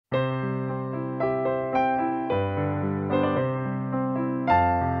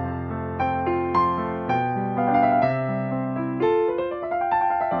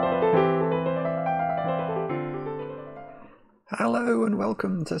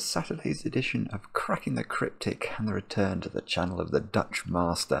welcome to Saturday's edition of Cracking the Cryptic and the return to the channel of the Dutch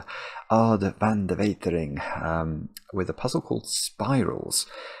master Ard van de Wetering, with a puzzle called Spirals,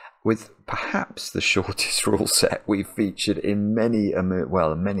 with perhaps the shortest rule set we've featured in many a moon.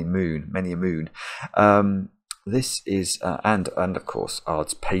 This is and of course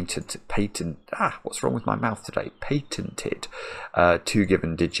Ard's what's wrong with my mouth today? Patented two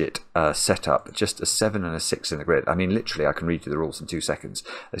given digit setup, just a 7 and a 6 in the grid. I mean, literally, I can read you the rules in 2 seconds.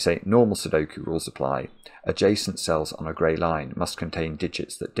 They say normal Sudoku rules apply. Adjacent cells on a grey line must contain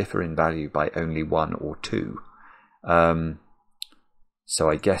digits that differ in value by only 1 or 2. So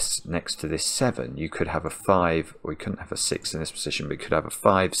I guess next to this 7, you could have a 5. We couldn't have a 6 in this position, but we could have a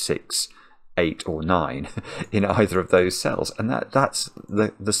 5, 6. 8 or 9 in either of those cells, and that's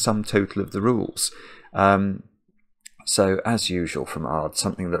the sum total of the rules. So as usual from Ard,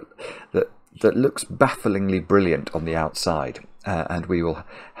 something that looks bafflingly brilliant on the outside, and we will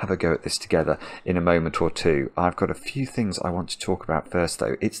have a go at this together in a moment or two. I've got a few things I want to talk about first,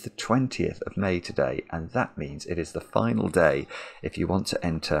 though. It's the 20th of May today, and that means it is the final day if you want to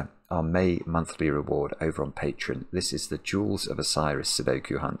enter our May monthly reward over on Patreon. This is the Jewels of Osiris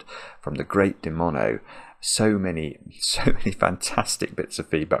Sudoku hunt from the great DIMONO. So many fantastic bits of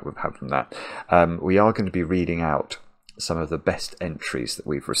feedback we've had from that. We are going to be reading out some of the best entries that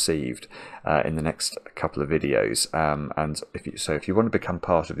we've received in the next couple of videos, and if you want to become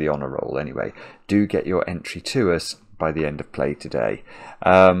part of the honour roll anyway, do get your entry to us by the end of play today.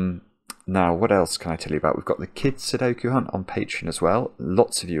 Now, what else can I tell you about? We've got the Kids Sudoku Hunt on Patreon as well.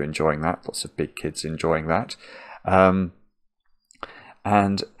 Lots of you enjoying that. Lots of big kids enjoying that. And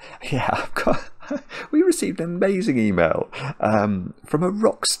yeah, we received an amazing email from a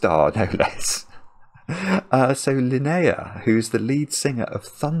rock star, no less. So Linnea, who's the lead singer of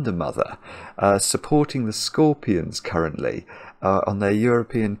Thunder Mother, supporting the Scorpions currently on their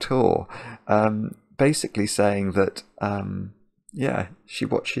European tour, basically saying that yeah, she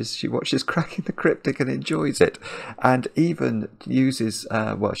watches Cracking the Cryptic and enjoys it, and even uses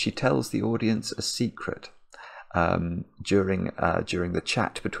she tells the audience a secret during the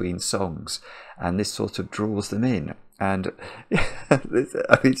chat between songs, and this sort of draws them in. And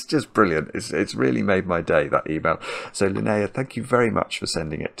it's just brilliant. It's really made my day, that email. So Linnea, thank you very much for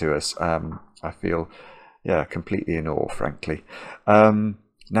sending it to us. I feel completely in awe, frankly.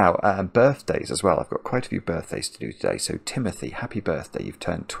 Now, birthdays as well. I've got quite a few birthdays to do today. So Timothy, happy birthday. You've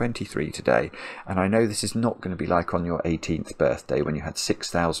turned 23 today. And I know this is not going to be like on your 18th birthday when you had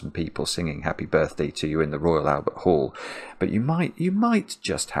 6,000 people singing happy birthday to you in the Royal Albert Hall. But you might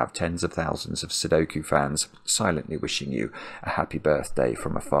just have tens of thousands of Sudoku fans silently wishing you a happy birthday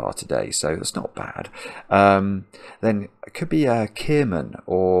from afar today. So that's not bad. Then it could be Kierman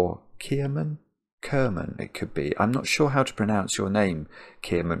or Kierman? Kerman, it could be. I'm not sure how to pronounce your name,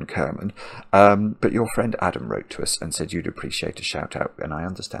 Kerman, but your friend Adam wrote to us and said you'd appreciate a shout out, and I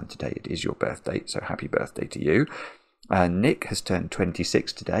understand today it is your birthday, so happy birthday to you. Nick has turned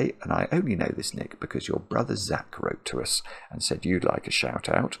 26 today, and I only know this, Nick, because your brother Zach wrote to us and said you'd like a shout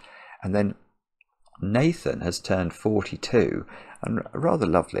out. And then Nathan has turned 42, and rather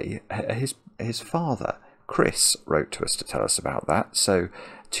lovely, his father Chris wrote to us to tell us about that. So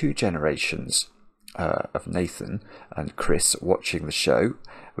 2 generations of Nathan and Chris watching the show,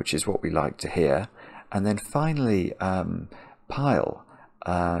 which is what we like to hear. And then finally, Pyle,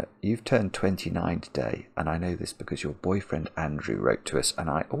 you've turned 29 today, and I know this because your boyfriend Andrew wrote to us, and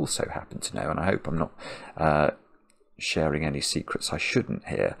I also happen to know, and I hope I'm not sharing any secrets I shouldn't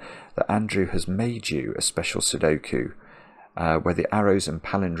here, that Andrew has made you a special Sudoku where the arrows and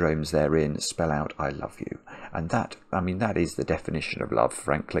palindromes therein spell out I love you. And that is the definition of love,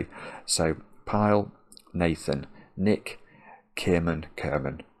 frankly. So Pyle, Nathan, Nick, Kerman,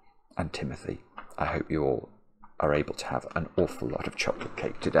 and Timothy, I hope you all are able to have an awful lot of chocolate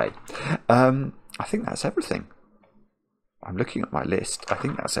cake today. I think that's everything. I'm looking at my list. I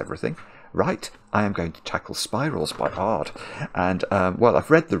think that's everything. Right, I am going to tackle Spirals by Ard. And, well,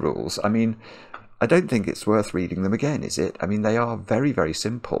 I've read the rules. I mean, I don't think it's worth reading them again, is it? I mean, they are very, very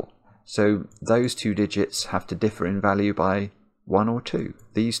simple. So those 2 digits have to differ in value by 1 or 2.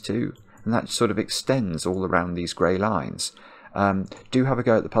 These 2, and that sort of extends all around these grey lines. Do have a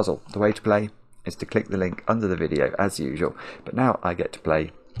go at the puzzle. The way to play is to click the link under the video, as usual. But now I get to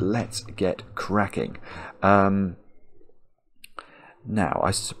play. Let's get cracking. Now, I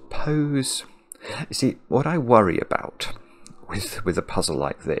suppose... You see, what I worry about with a puzzle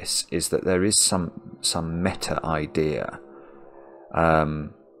like this is that there is some meta idea. I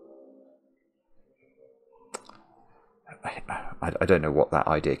don't know what that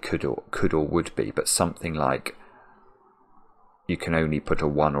idea could or would be, but something like you can only put a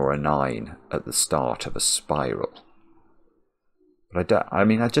 1 or a 9 at the start of a spiral. But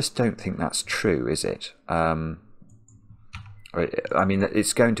I just don't think that's true, is it? I mean,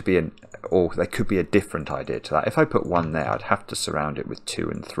 it's going to be or there could be a different idea to that. If I put 1 there, I'd have to surround it with 2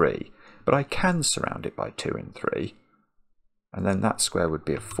 and 3. But I can surround it by 2 and 3. And then that square would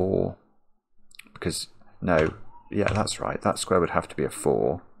be a 4. Because, no, yeah, that's right. That square would have to be a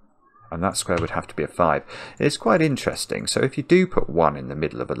 4. And that square would have to be a 5. It's quite interesting. So if you do put 1 in the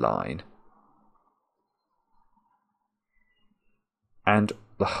middle of a line, and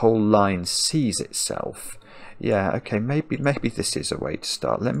the whole line sees itself, yeah, okay, maybe this is a way to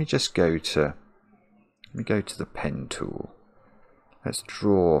start. Let me just go to the pen tool. Let's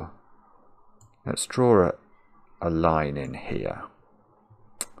draw a line in here.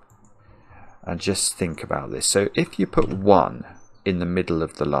 And just think about this. So if you put 1 in the middle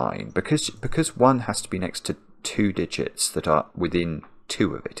of the line, because 1 has to be next to 2 digits that are within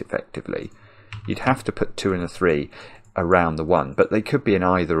 2 of it effectively, you'd have to put 2 and a 3 around the 1, but they could be in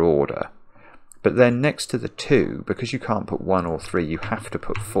either order. But then next to the 2, because you can't put 1 or 3, you have to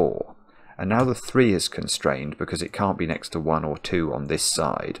put 4. And now the 3 is constrained because it can't be next to 1 or 2 on this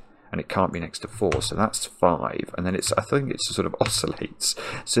side, and it can't be next to 4, so that's 5. And then I think it sort of oscillates.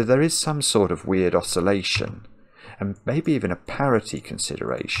 So there is some sort of weird oscillation, and maybe even a parity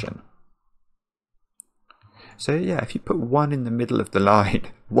consideration. So yeah, if you put 1 in the middle of the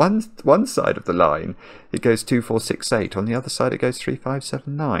line, one side of the line, it goes 2, 4, 6, 8. On the other side, it goes 3, 5,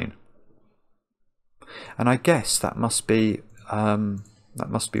 7, 9. And I guess that must be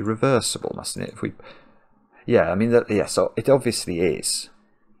reversible, mustn't it? Yeah, I mean, so it obviously is.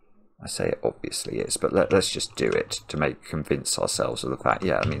 I say it obviously is, but let's just do it to convince ourselves of the fact.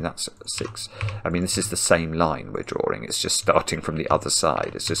 Yeah, I mean, that's 6. I mean, this is the same line we're drawing. It's just starting from the other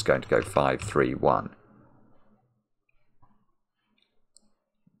side. It's just going to go 5, 3, 1.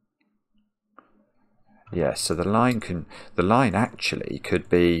 Yeah, so the line actually could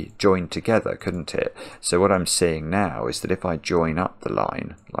be joined together, couldn't it? So what I'm seeing now is that if I join up the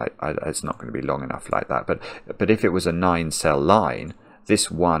line, it's not going to be long enough like that, but if it was a 9-cell line,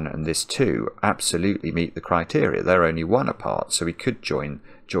 this 1 and this 2 absolutely meet the criteria. They're only 1 apart, so we could join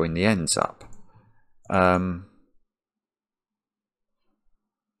the ends up.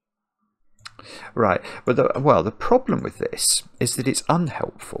 Right, but the problem with this is that it's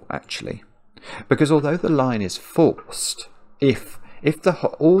unhelpful, actually. Because although the line is forced, if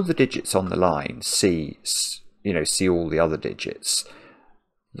all the digits on the line see all the other digits,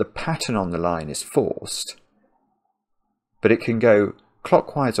 the pattern on the line is forced, but it can go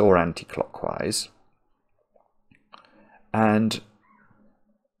clockwise or anti-clockwise, and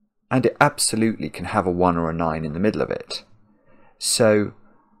it absolutely can have a 1 or a 9 in the middle of it. So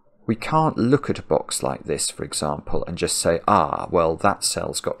we can't look at a box like this, for example, and just say, well, that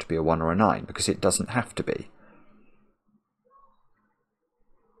cell's got to be a 1 or a 9, because it doesn't have to be.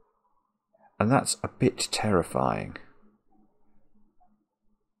 And that's a bit terrifying.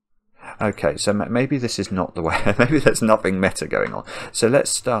 Okay, so maybe this is not the way. Maybe there's nothing meta going on. So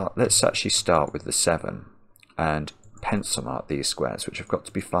let's actually start with the 7 and pencil mark these squares, which have got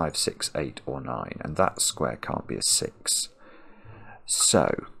to be 5, 6, 8, or 9, and that square can't be a 6.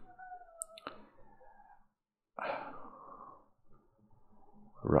 So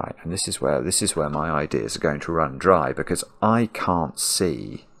right, and this is where my ideas are going to run dry, because I can't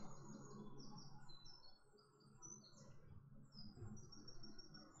see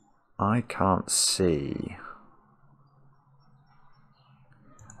I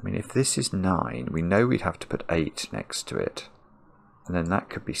mean, if this is 9, we know we'd have to put 8 next to it, and then that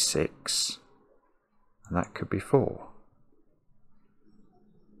could be 6, and that could be 4.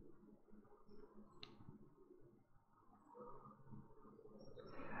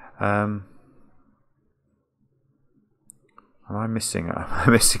 Am I missing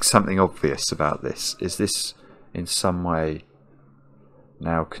something obvious about this? Is this in some way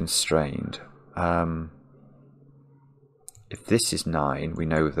now constrained? If this is 9, we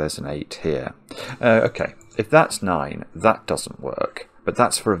know there's an 8 here. Okay, if that's 9, that doesn't work, but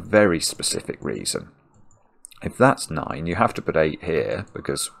that's for a very specific reason. If that's 9, you have to put 8 here,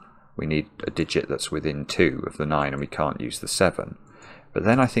 because we need a digit that's within 2 of the 9, and we can't use the 7. But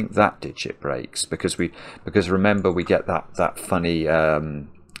then I think that digit breaks, because remember, we get that funny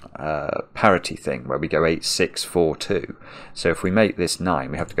parity thing where we go 8, 6, 4, 2. So if we make this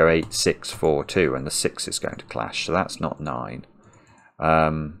 9, we have to go 8, 6, 4, 2, and the 6 is going to clash. So that's not 9. I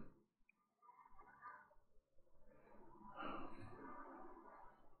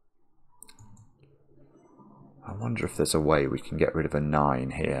wonder if there's a way we can get rid of a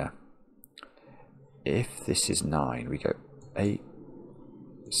 9 here. If this is 9, we go 8,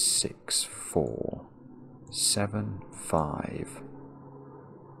 6, 4, 7, 5,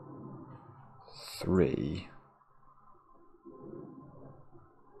 3.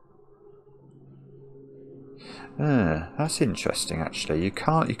 That's interesting actually. You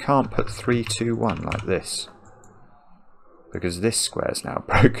can't put 3, 2, 1 like this, because this square's now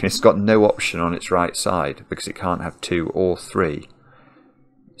broken. It's got no option on its right side because it can't have 2 or 3.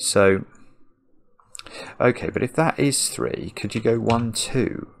 So okay, but if that is 3, could you go 1,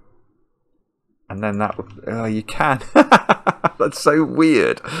 2? And then that would... Oh, you can. That's so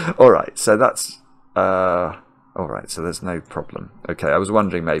weird. Alright, so that's... Alright, so there's no problem. Okay, I was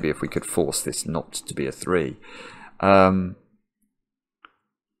wondering maybe if we could force this not to be a 3. I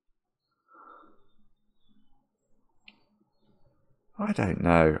don't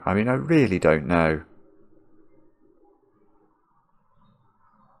know. I mean, I really don't know.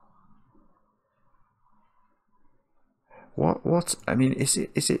 What? I mean, is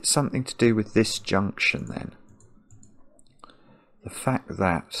it something to do with this junction then? The fact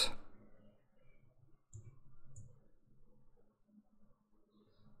that...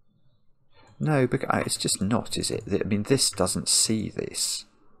 No, but it's just not, is it? I mean, this doesn't see this.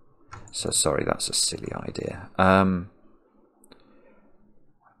 So, sorry, that's a silly idea.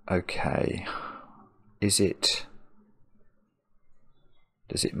 Okay. Is it...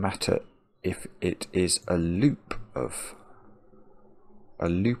 Does it matter if it is a loop of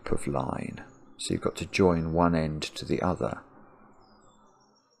line? So you've got to join one end to the other.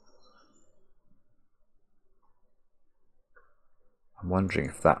 I'm wondering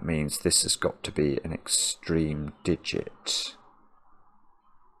if that means this has got to be an extreme digit.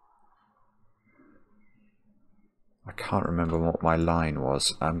 I can't remember what my line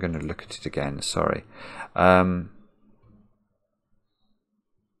was. I'm going to look at it again, sorry.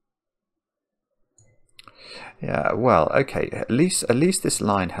 Yeah, well, okay, at least this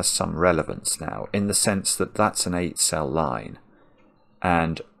line has some relevance now, in the sense that that's an 8-cell line,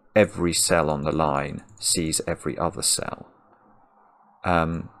 and every cell on the line sees every other cell.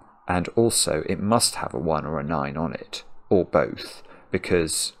 And also it must have a 1 or a 9 on it, or both,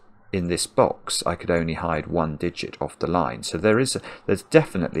 because in this box I could only hide 1 digit off the line. So there's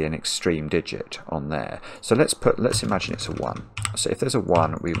definitely an extreme digit on there. So let's imagine it's a 1. So if there's a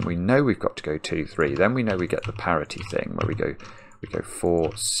 1, we know we've got to go 2, 3. Then we know we get the parity thing where we go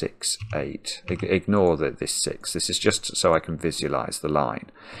 4, 6, 8. Ignore this 6. This is just so I can visualize the line.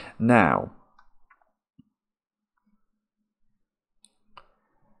 Now,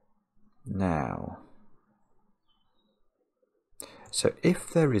 so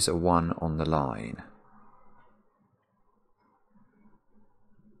if there is a 1 on the line,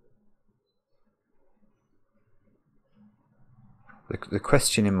 the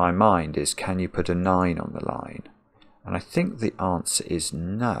question in my mind is, can you put a 9 on the line? And I think the answer is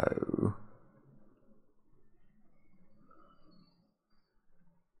no.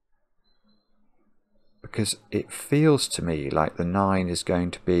 Because it feels to me like the 9 is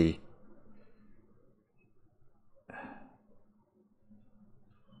going to be...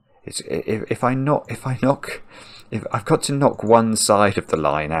 If I've got to knock one side of the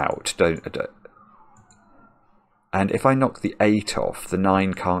line out, and if I knock the 8 off, the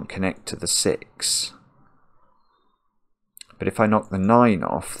 9 can't connect to the 6. But if I knock the 9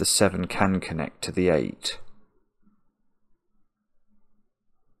 off, the 7 can connect to the 8.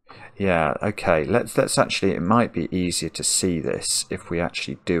 Yeah, okay, let's actually, it might be easier to see this if we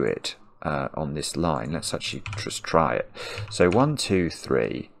actually do it on this line. Let's actually just try it. So 1, 2,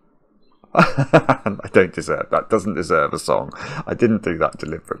 3. I don't deserve that. Doesn't deserve a song. I didn't do that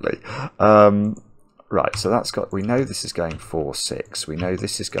deliberately. Right, so that's got. We know this is going 4, 6. We know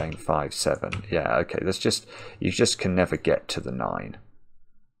this is going 5, 7. Yeah, okay. That's just, you just can never get to the 9,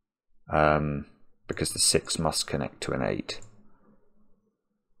 because the 6 must connect to an 8.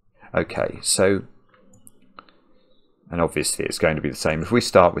 Okay, so, and obviously it's going to be the same. If we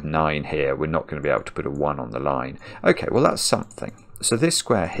start with 9 here, we're not going to be able to put a 1 on the line. Okay, well that's something. So this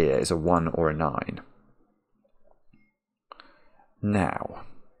square here is a 1 or a 9. Now,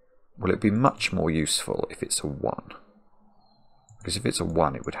 will it be much more useful if it's a 1? Because if it's a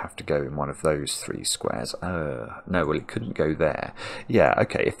 1, it would have to go in one of those 3 squares. No, well, it couldn't go there. Yeah,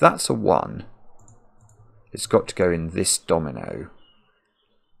 okay, if that's a 1, it's got to go in this domino.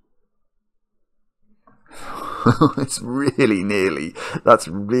 It's really nearly, that's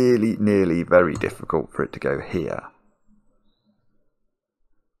really nearly very difficult for it to go here.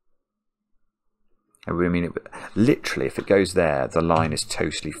 I mean, literally, if it goes there, the line is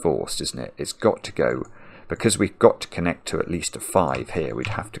totally forced, isn't it? It's got to go, because we've got to connect to at least a 5 here, we'd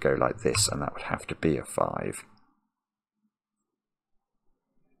have to go like this, and that would have to be a 5.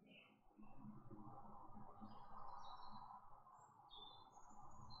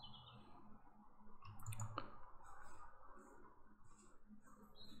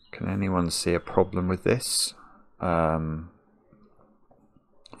 Can anyone see a problem with this? 4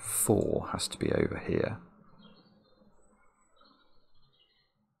 has to be over here.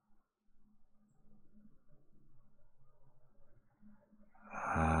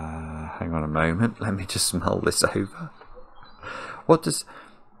 Hang on a moment, let me just mull this over. What does...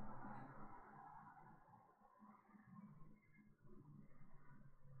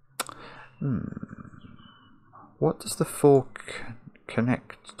 What does the 4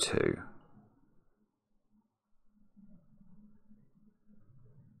 connect to?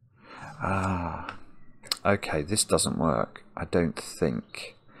 Okay, this doesn't work, I don't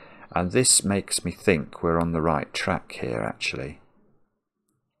think. And this makes me think we're on the right track here, actually.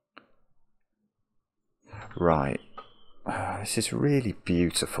 Right. This is really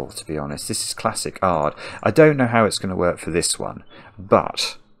beautiful, to be honest. This is classic art. I don't know how it's going to work for this one,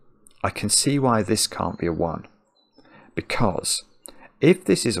 but I can see why this can't be a 1. Because if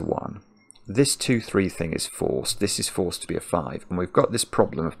this is a 1, this 2, 3 thing is forced. This is forced to be a 5. And we've got this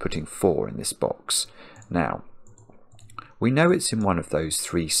problem of putting 4 in this box. Now, we know it's in one of those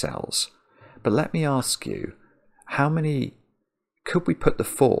 3 cells. But let me ask you, how many... Could we put the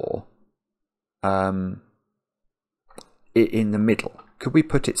 4... in the middle? Could we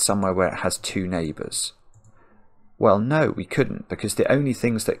put it somewhere where it has 2 neighbours? Well, no, we couldn't, because the only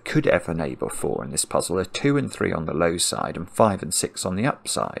things that could ever neighbour 4 in this puzzle are 2 and 3 on the low side and 5 and 6 on the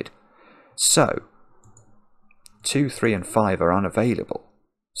upside. So 2, 3 and 5 are unavailable.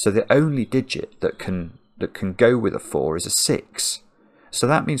 So the only digit that can go with a 4 is a 6. So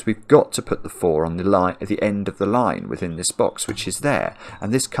that means we've got to put the 4 on the line at the end of the line within this box, which is there.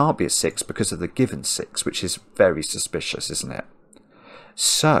 And this can't be a 6 because of the given 6, which is very suspicious, isn't it?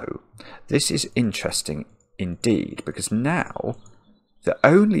 So this is interesting indeed, because now the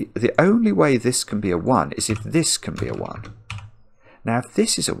only way this can be a 1 is if this can be a 1. Now if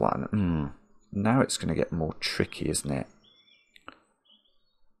this is a 1, now it's going to get more tricky, isn't it?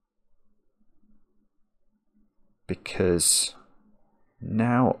 Because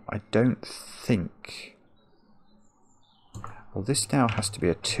now I don't think... Well, this now has to be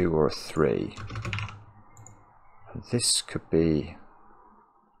a 2 or a 3. And this could be...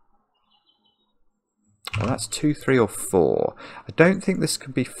 Well, that's 2, 3 or 4. I don't think this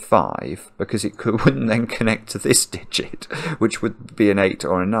could be 5, because it wouldn't then connect to this digit, which would be an 8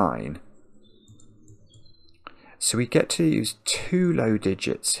 or a 9. So we get to use 2 low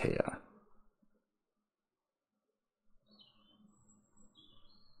digits here.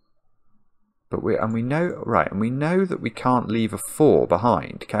 But we know that we can't leave a 4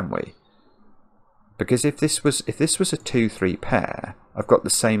 behind, can we? Because if this was a 2-3 pair, I've got the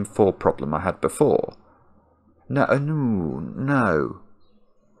same 4 problem I had before. No.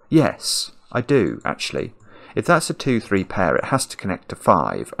 Yes, I do actually. If that's a 2-3 pair, it has to connect to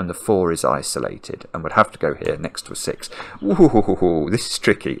 5, and the 4 is isolated, and would have to go here next to a 6. Ooh, this is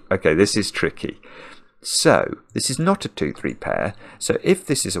tricky. Okay, this is tricky. So, this is not a 2-3 pair, so if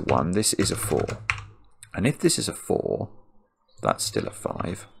this is a 1, this is a 4. And if this is a 4, that's still a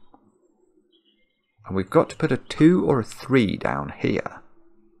 5. And we've got to put a 2 or a 3 down here.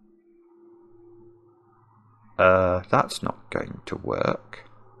 That's not going to work.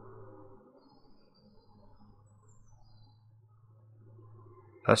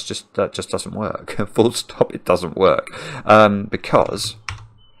 That just doesn't work. Full stop, it doesn't work. Because...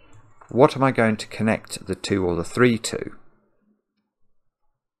 what am I going to connect the 2 or the 3 to?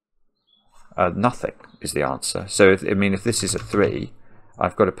 Nothing is the answer. So if this is a 3,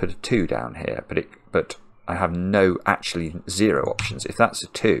 I've got to put a 2 down here, but I have actually 0 options. If that's a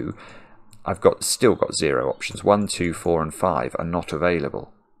 2, I've still got 0 options. 1, 2, 4 and 5 are not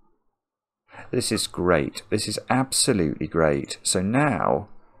available. This is great. This is absolutely great. So now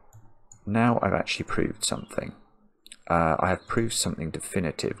I've actually proved something. I have proved something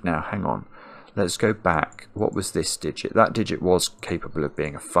definitive. Now, hang on. Let's go back. What was this digit? That digit was capable of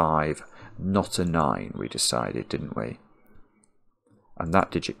being a 5, not a 9, we decided, didn't we? And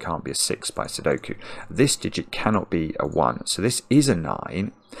that digit can't be a 6 by Sudoku. This digit cannot be a 1. So this is a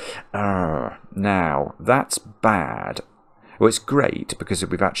 9. Now, that's bad. Well, it's great because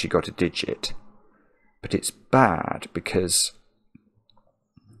we've actually got a digit. But it's bad because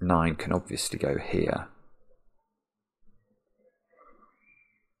 9 can obviously go here.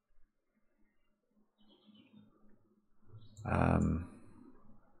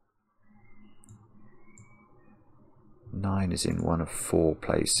 9 is in one of 4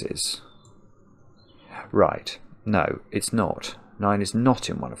 places. Right. No, it's not. 9 is not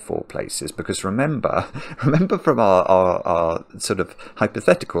in one of 4 places, because remember from our sort of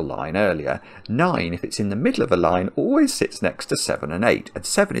hypothetical line earlier, 9, if it's in the middle of a line, always sits next to 7 and 8, and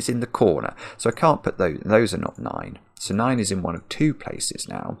 7 is in the corner, so I can't put those are not 9. So 9 is in one of 2 places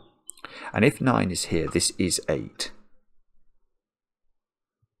now, and if 9 is here, this is 8.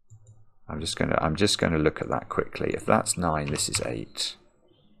 I'm just going to look at that quickly. If that's 9, this is 8.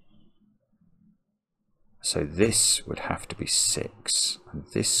 So this would have to be 6, and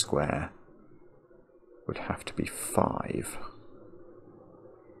this square would have to be 5.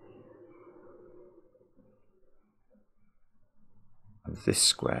 And this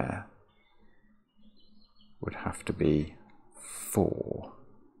square would have to be 4.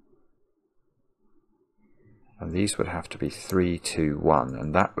 And these would have to be 3, 2, 1,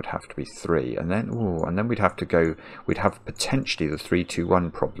 and that would have to be 3. And then we'd have to go, we'd have potentially the 3, 2, 1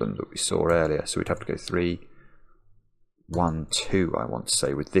 problem that we saw earlier. So we'd have to go 3, 1, 2, I want to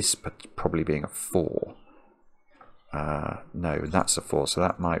say, with this probably being a 4. No, that's a 4, so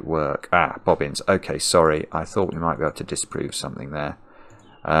that might work. Bobbins. Okay, sorry. I thought we might be able to disprove something there.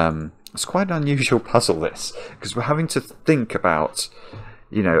 It's quite an unusual puzzle, this, because we're having to think about,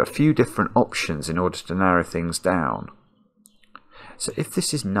 you know, a few different options in order to narrow things down. So if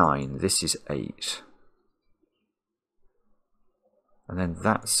this is 9, this is 8. And then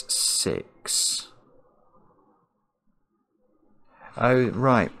that's 6. Oh,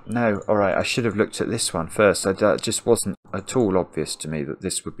 right. No, alright, I should have looked at this one first. It just wasn't at all obvious to me that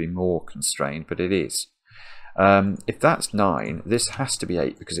this would be more constrained, but it is. If that's 9, this has to be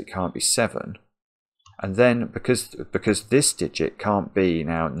 8 because it can't be 7. And then because this digit can't be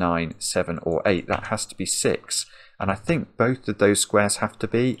now 9, 7 or 8, that has to be 6. And I think both of those squares have to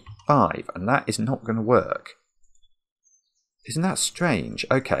be 5, and that is not going to work. Isn't that strange?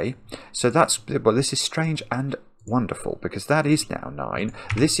 Okay, so this is strange and wonderful, because that is now 9,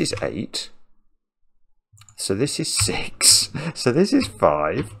 this is 8, so this is 6, so this is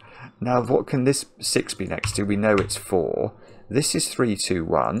 5. Now what can this 6 be next to? We know it's 4. This is 3, 2,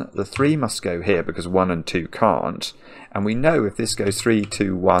 1. The 3 must go here because 1 and 2 can't. And we know if this goes 3,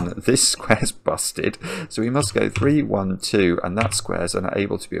 2, 1, this square's busted. So we must go 3, 1, 2, and that square's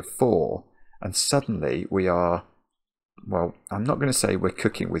unable to be a 4. And suddenly we are, well, I'm not going to say we're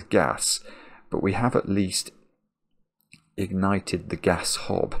cooking with gas, but we have at least ignited the gas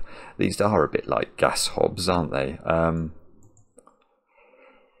hob. These are a bit like gas hobs, aren't they?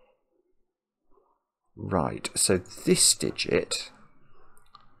 Right, so this digit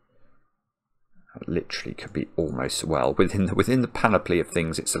literally could be almost, well, within the panoply of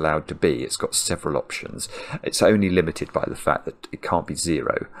things it's allowed to be. It's got several options. It's only limited by the fact that it can't be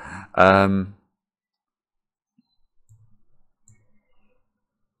 0.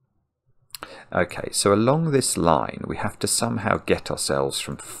 Okay, so along this line we have to somehow get ourselves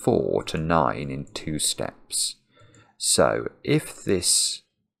from 4 to 9 in 2 steps. So if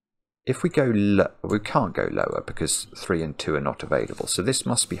we go we can't go lower because 3 and 2 are not available, so this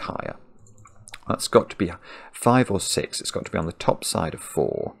must be higher. That's got to be 5 or 6. It's got to be on the top side of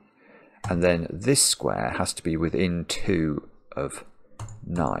 4, and then this square has to be within 2 of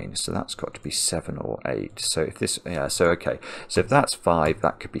 9, so that's got to be 7 or 8. So if this, yeah, so okay, so if that's 5,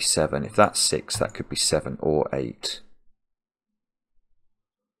 that could be 7. If that's 6, that could be 7 or 8.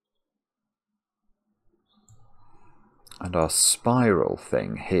 And our spiral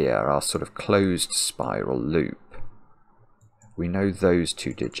thing here, our sort of closed spiral loop, we know those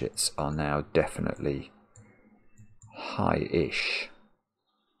 2 digits are now definitely high-ish,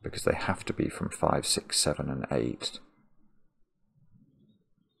 because they have to be from 5, 6, 7 and 8.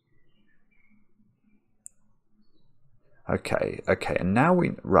 Okay, and now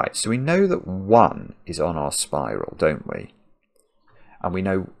right, so we know that 1 is on our spiral, don't we? And we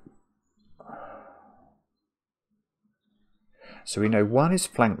know, so we know 1 is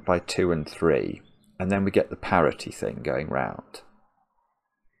flanked by 2 and 3, and then we get the parity thing going round.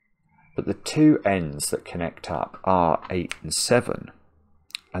 But the 2 ends that connect up are 8 and 7.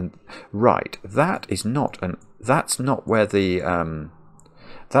 And right, that is not that's not where the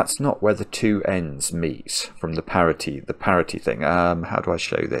 2 ends meet from the parity thing. How do I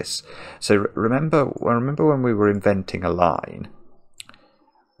show this? So remember when we were inventing a line,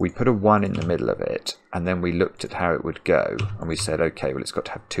 we put a 1 in the middle of it, and then we looked at how it would go, and we said, okay, well, it's got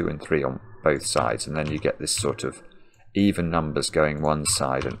to have 2 and 3 on both sides, and then you get this sort of even numbers going one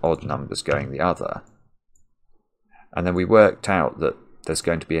side and odd numbers going the other. And then we worked out that there's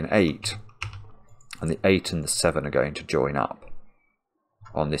going to be an 8, and the 8 and the 7 are going to join up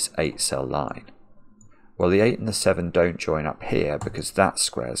on this 8-cell line. Well, the 8 and the 7 don't join up here because that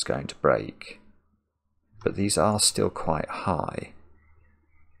square is going to break. but these are still quite high.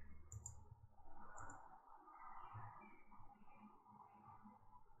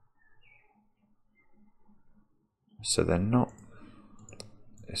 So they're not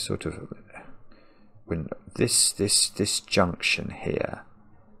sort of, when this junction here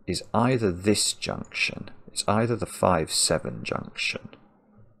is either this junction, it's either the 5-7 junction,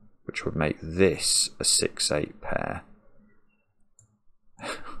 which would make this a 6-8 pair.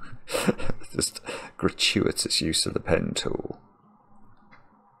 Just gratuitous use of the pen tool.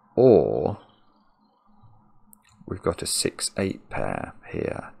 Or we've got a 6-8 pair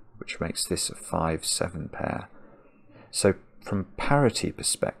here, which makes this a 5-7 pair. So from parity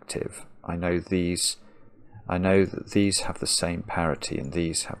perspective, I know that these have the same parity and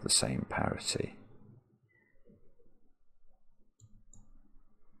these have the same parity.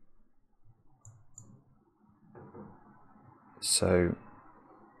 So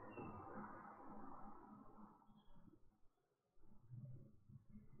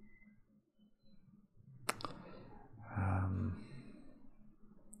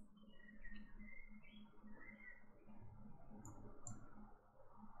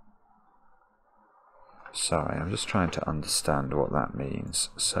sorry, I'm just trying to understand what that means.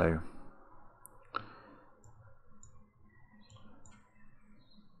 So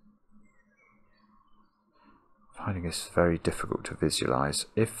finding this very difficult to visualize.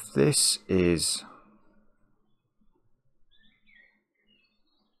 If this is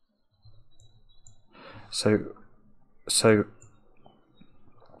so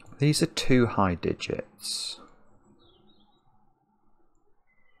these are 2 high digits.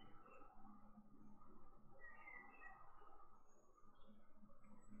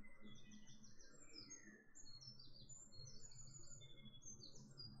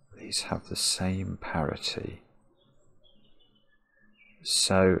 These have the same parity.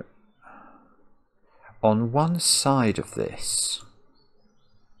 So on one side of this,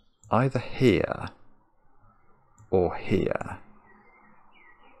 either here or here,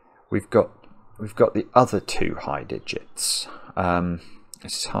 we've got the other 2 high digits.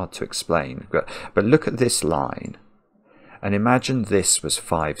 This is hard to explain, but look at this line and imagine this was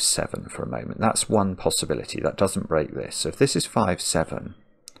 5-7 for a moment. That's one possibility. That doesn't break this. So if this is 5-7,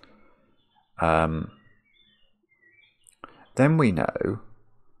 then we know,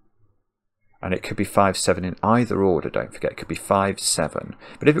 and it could be 5-7 in either order, don't forget, it could be 5-7.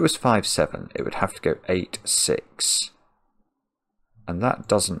 But if it was 5-7, it would have to go 8-6. And that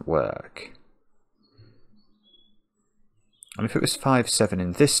doesn't work. And if it was 5-7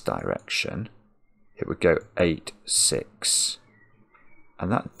 in this direction, it would go 8-6.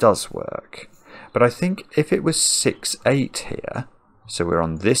 And that does work. But I think if it was 6-8 here, so we're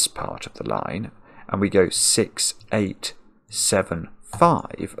on this part of the line, and we go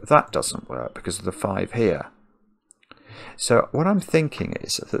 6-8-7-5, that doesn't work because of the 5 here. So what I'm thinking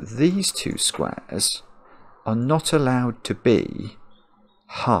is that these 2 squares are not allowed to be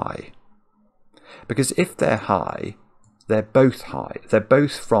high. Because if they're high, they're both high. They're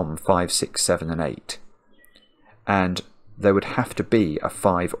both from 5, 6, 7 and 8. And there would have to be a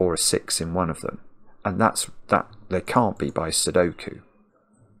 5 or a 6 in one of them. And that they can't be by Sudoku.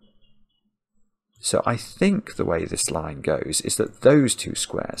 So I think the way this line goes is that those 2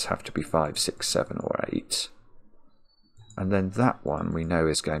 squares have to be 5, 6, 7 or 8. And then that one we know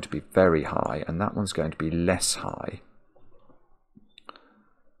is going to be very high, and that one's going to be less high.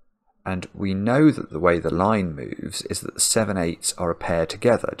 And we know that the way the line moves is that the 7 8s are a pair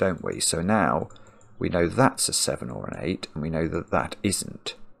together, don't we? So now we know that's a 7 or an 8, and we know that that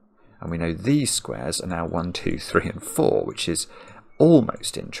isn't. And we know these squares are now 1, 2, 3 and 4, which is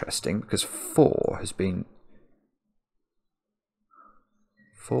almost interesting because 4 has been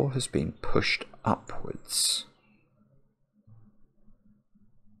pushed upwards.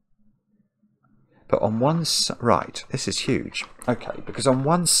 But on one side, right, this is huge. Okay, because on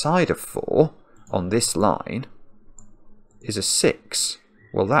one side of 4, on this line, is a 6.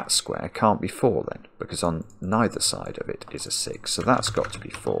 Well, that square can't be 4 then, because on neither side of it is a 6. So that's got to be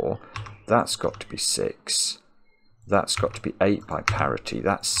 4. That's got to be 6. That's got to be 8 by parity.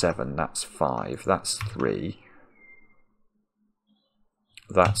 That's 7. That's 5. That's 3.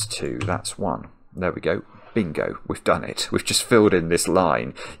 That's 2. That's 1. There we go. Bingo, we've done it. We've just filled in this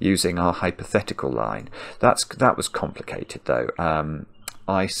line using our hypothetical line. That was complicated though.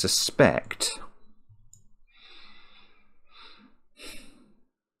 I suspect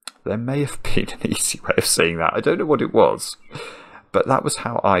there may have been an easy way of saying that. I don't know what it was, but that was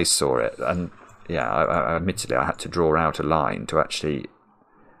how I saw it. And yeah, admittedly I had to draw out a line to actually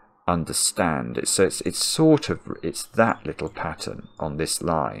understand it. So it's sort of, it's that little pattern on this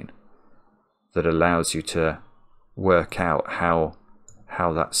line. that allows you to work out how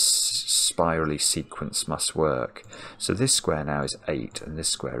that spirally sequence must work. So this square now is 8 and this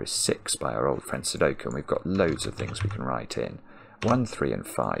square is 6 by our old friend Sudoku, and we've got loads of things we can write in. 1, 3 and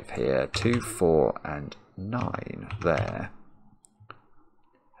 5 here, 2, 4 and 9 there.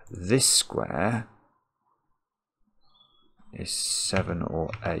 This square is 7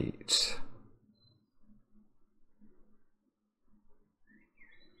 or 8.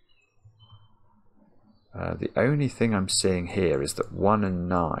 The only thing I'm seeing here is that 1 and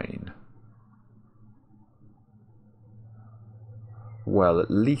 9, well, at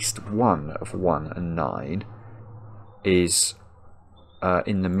least one of 1 and 9 is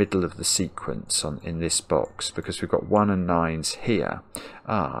in the middle of the sequence in this box, because we've got 1 and 9s here.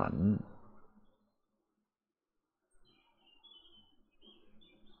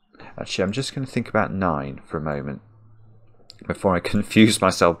 Actually, I'm just going to think about 9 for a moment before I confuse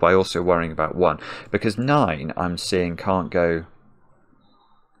myself by also worrying about 1, because 9 I'm seeing can't go,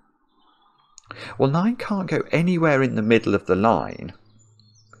 well, 9 can't go anywhere in the middle of the line.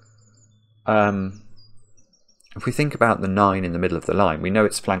 If we think about the 9 in the middle of the line, we know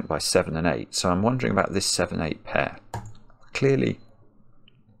it's flanked by 7 and 8, so I'm wondering about this 7-8 pair. Clearly,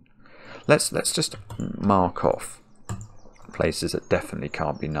 let's just mark off places that definitely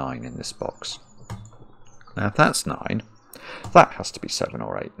can't be 9 in this box. Now if that's 9, that has to be 7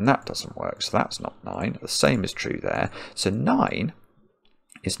 or 8, and that doesn't work, so that's not 9. The same is true there. So 9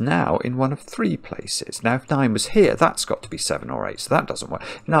 is now in one of 3 places. Now if 9 was here, that's got to be 7 or 8, so that doesn't work.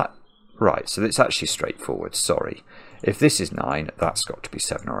 Now, right, so it's actually straightforward, sorry. If this is 9, that's got to be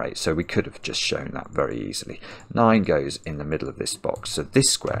 7 or 8, so we could have just shown that very easily. 9 goes in the middle of this box, so this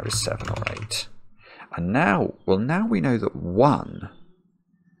square is 7 or 8. And now, well, now we know that 1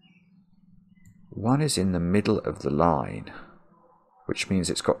 is in the middle of the line, which means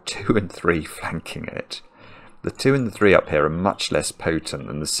it's got 2 and 3 flanking it. The 2 and the 3 up here are much less potent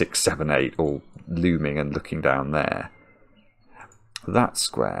than the 6, 7, 8 all looming and looking down there. That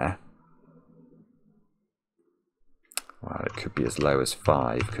square, well, it could be as low as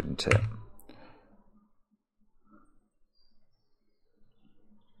 5, couldn't it?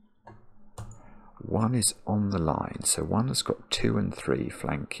 One is on the line, so 1 has got 2 and 3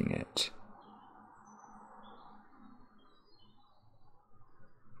 flanking it.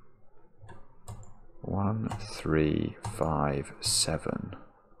 1, 3, 5, 7.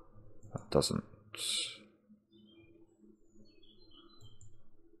 That doesn't.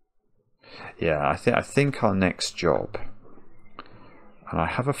 Yeah, I think our next job, and I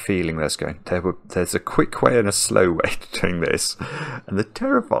have a feeling there's a quick way and a slow way to doing this, and the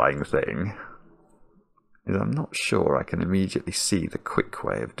terrifying thing is I'm not sure I can immediately see the quick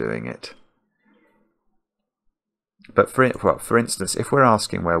way of doing it. But for instance, if we're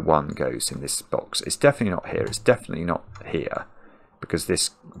asking where 1 goes in this box, it's definitely not here, it's definitely not here, because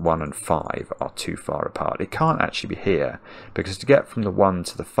this 1 and 5 are too far apart. It can't actually be here, because to get from the 1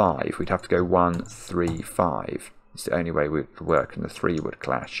 to the 5, we'd have to go 1, 3, 5. It's the only way it would work, and the 3 would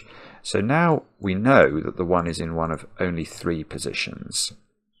clash. So now we know that the 1 is in one of only 3 positions.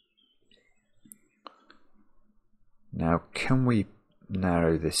 Now, can we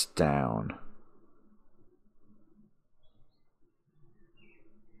narrow this down?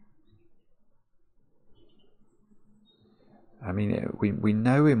 I mean, we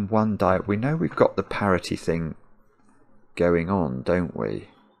know in one we know we've got the parity thing going on, don't we?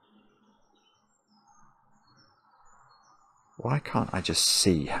 Why can't I just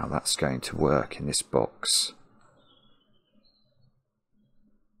see how that's going to work in this box?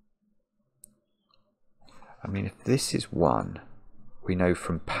 I mean, if this is 1, we know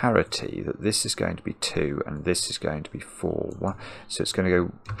from parity that this is going to be 2 and this is going to be 4. So it's going to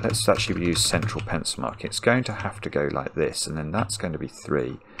go, let's actually use central pencil marking. It's going to have to go like this, and then that's going to be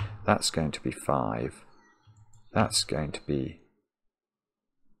 3, that's going to be 5, that's going to be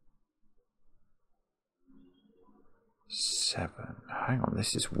 7. Hang on,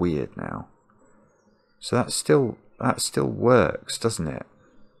 this is weird now. So that still works, doesn't it?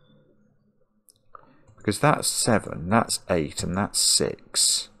 Because that's 7, that's 8, and that's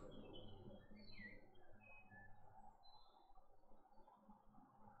 6.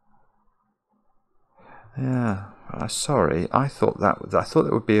 Yeah, sorry. I thought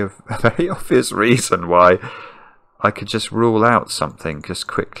there would be a very obvious reason why I could just rule out something just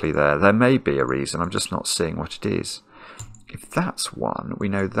quickly there. There may be a reason. I'm just not seeing what it is. If that's 1, we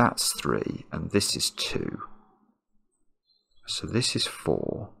know that's 3, and this is 2. So this is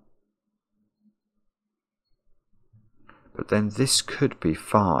 4. But then this could be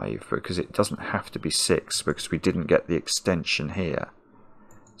 5, because it doesn't have to be 6, because we didn't get the extension here.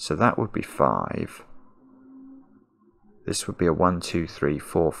 So that would be 5. This would be a 1, 2, 3,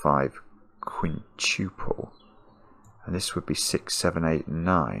 4, 5 quintuple. And this would be 6, 7, 8, and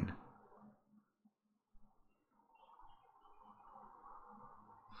 9.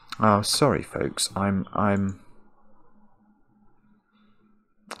 Oh, sorry, folks. Oh, hang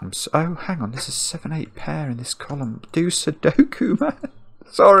on. There's a 7, 8 pair in this column. Do Sudoku, man.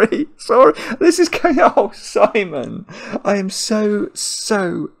 Sorry. This is going. Oh, Simon, I am so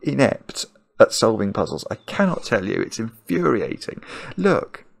inept at solving puzzles. I cannot tell you. It's infuriating.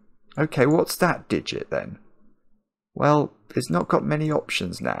 Look. Okay, what's that digit then? Well, it's not got many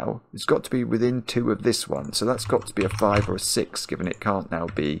options now. It's got to be within 2 of this one. So that's got to be a 5 or a 6, given it can't now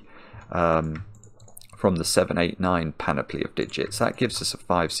be from the 7, 8, 9 panoply of digits. That gives us a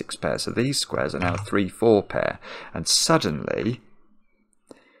 5, 6 pair. So these squares are now 3, 4 pair. And suddenly,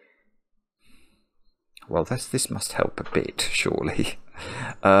 well, this must help a bit, surely.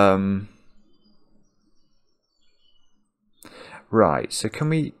 Right, so can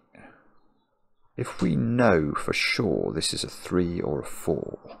we... If we know for sure this is a 3 or a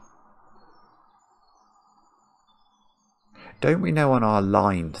 4, don't we know on our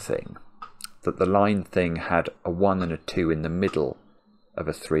line thing that the line thing had a 1 and a 2 in the middle of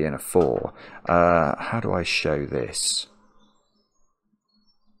a 3 and a 4? How do I show this?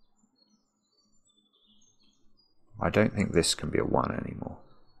 I don't think this can be a 1 anymore.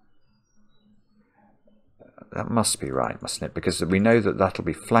 That must be right, mustn't it? Because we know that that'll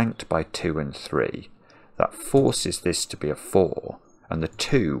be flanked by 2 and 3. That forces this to be a 4. And the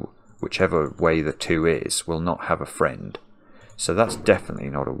 2, whichever way the 2 is, will not have a friend. So that's definitely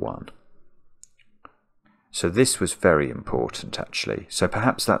not a 1. So this was very important, actually. So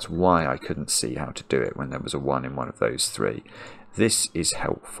perhaps that's why I couldn't see how to do it when there was a 1 in one of those 3. This is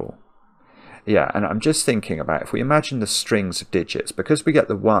helpful. Yeah, and I'm just thinking about, if we imagine the strings of digits, because we get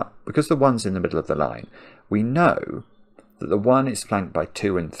the 1, because the 1's in the middle of the line, we know that the 1 is flanked by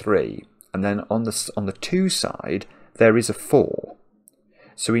 2 and 3, and then on the 2 side there is a 4.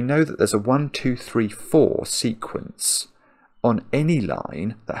 So we know that there's a 1, 2, 3, 4 sequence on any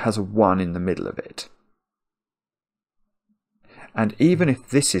line that has a 1 in the middle of it. And even if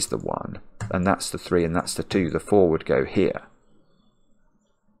this is the 1, and that's the 3, and that's the 2, the 4 would go here.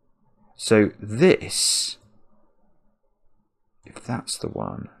 So this, if that's the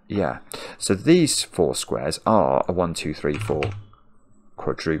 1, yeah. So these 4 squares are a 1, 2, 3, 4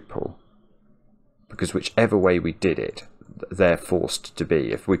 quadruple. Because whichever way we did it, they're forced to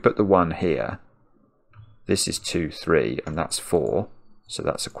be. If we put the 1 here, this is 2, 3, and that's 4. So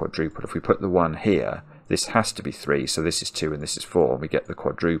that's a quadruple. If we put the 1 here, this has to be 3, so this is 2 and this is 4, and we get the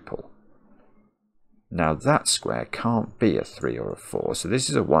quadruple. Now that square can't be a 3 or a 4, so this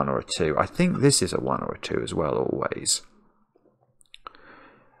is a 1 or a 2. I think this is a 1 or a 2 as well, always.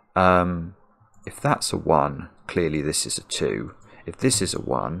 If that's a 1, clearly this is a 2. If this is a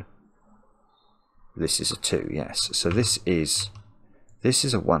 1, this is a 2, yes. So this is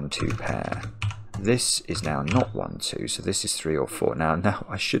a 1, 2 pair. This is now not 1, 2, so this is 3 or 4. Now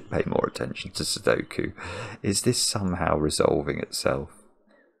I should pay more attention to Sudoku. Is this somehow resolving itself?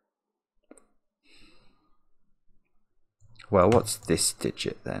 Well, what's this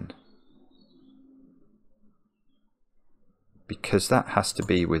digit then? Because that has to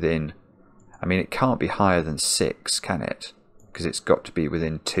be within... I mean, it can't be higher than 6, can it? Because it's got to be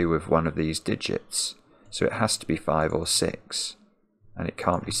within 2 of one of these digits. So it has to be 5 or 6. And it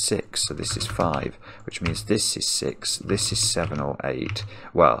can't be 6, so this is 5. Which means this is 6, this is 7 or 8.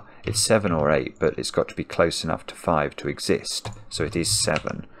 Well, it's 7 or 8, but it's got to be close enough to 5 to exist. So it is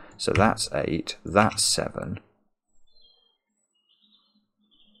 7. So that's 8, that's 7.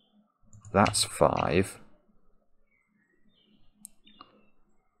 That's 5.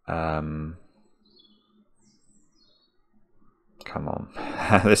 Come on.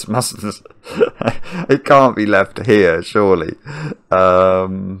 This mustn't... it can't be left here, surely.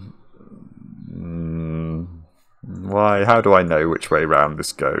 Why? How do I know which way round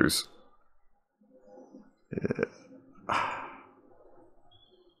this goes?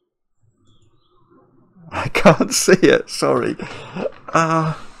 I can't see it, sorry.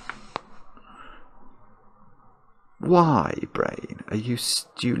 Why, brain,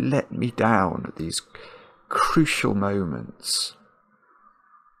 do you let me down at these crucial moments?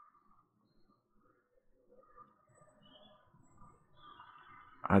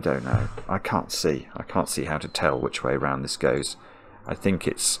 I don't know. I can't see how to tell which way round this goes.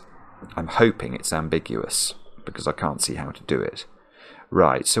 I'm hoping it's ambiguous, because I can't see how to do it.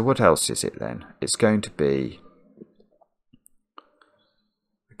 Right, so what else is it then? It's going to be...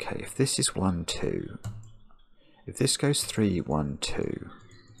 Okay, if this is 1, 2... If this goes 3, 1, 2,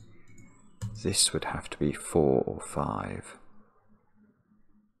 this would have to be 4 or 5.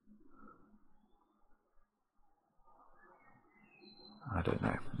 I don't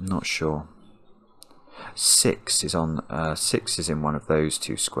know. I'm not sure. 6 is on. 6 is in one of those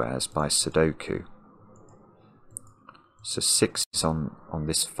two squares by Sudoku. So 6 is on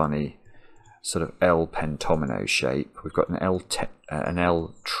this funny sort of L pentomino shape. We've got an L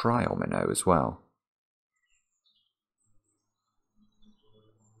triomino as well.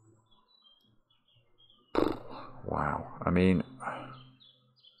 Wow. I mean,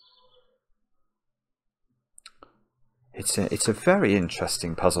 it's a very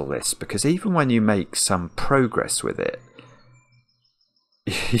interesting puzzle, this, because even when you make some progress with it,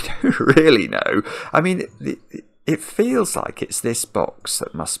 you don't really know. I mean, it feels like it's this box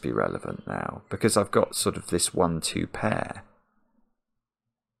that must be relevant now, because I've got sort of this 1-2 pair.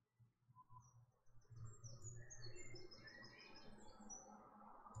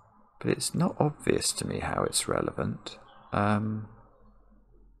 But it's not obvious to me how it's relevant.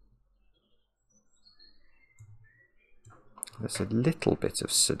 There's a little bit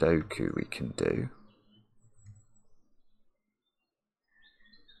of Sudoku we can do.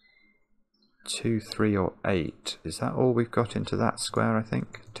 2, 3 or 8. Is that all we've got into that square, I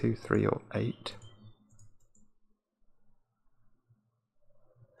think? 2, 3 or 8.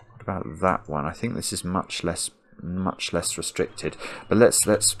 What about that one? I think this is much less restricted. But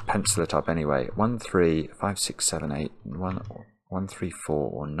let's pencil it up anyway. 1, 3, 5, 6, 7, 8. 1, 3, 4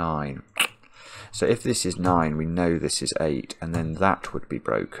 or 9. So if this is 9, we know this is 8, and then that would be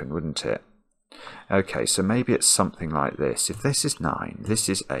broken, wouldn't it? Okay, so maybe it's something like this. If this is 9, this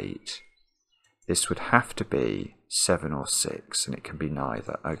is 8. This would have to be 7 or 6, and it can be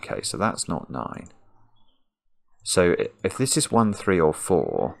neither. Okay, so that's not 9. So if this is 1, 3 or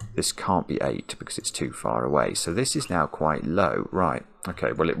 4, this can't be 8 because it's too far away. So this is now quite low. Right,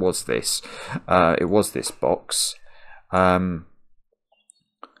 okay, well it was this. It was this box.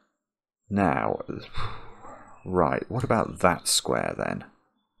 Now, right, what about that square then?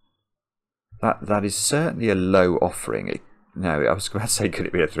 That is certainly a low offering. No, I was going to say, could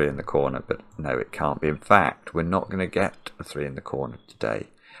it be a 3 in the corner? But no, it can't be. In fact, we're not going to get a 3 in the corner today.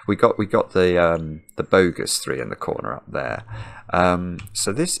 We got the bogus 3 in the corner up there.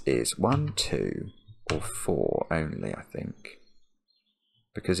 So this is 1, 2, or 4 only, I think,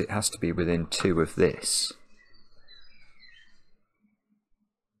 because it has to be within 2 of this.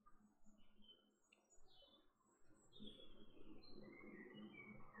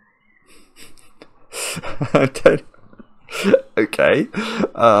 I don't. Okay.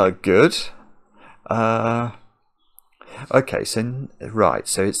 Good. Okay, so right,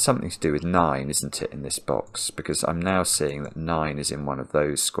 so it's something to do with 9, isn't it, in this box? Because I'm now seeing that 9 is in one of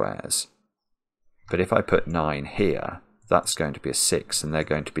those squares. But if I put 9 here, that's going to be a 6, and they're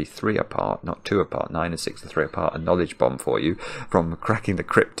going to be 3 apart, not 2 apart. 9 and 6 are 3 apart. A knowledge bomb for you from cracking the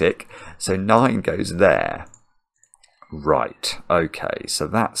cryptic. So 9 goes there. Right, okay, so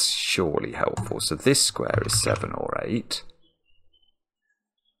that's surely helpful. So this square is 7 or 8.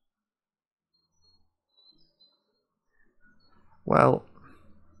 Well,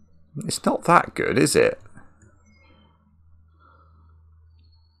 it's not that good, is it?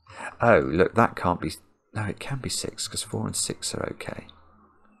 Oh, look, that can't be... No, it can be 6, because 4 and 6 are okay.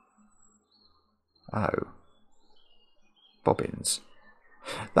 Oh. Bobbins.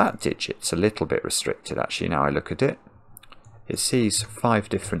 That digit's a little bit restricted, actually, now I look at it. It sees 5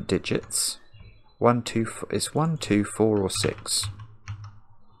 different digits. 1, 2, 4, it's 1, 2, 4 or 6.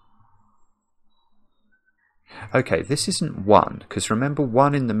 Okay, this isn't 1, because remember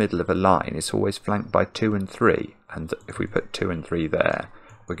 1 in the middle of a line is always flanked by 2 and 3. And if we put 2 and 3 there,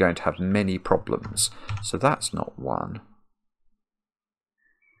 we're going to have many problems. So that's not 1.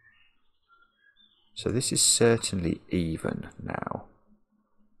 So this is certainly even now.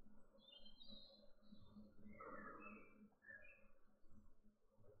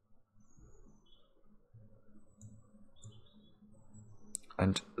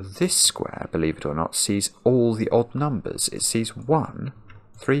 And this square, believe it or not, sees all the odd numbers. It sees 1,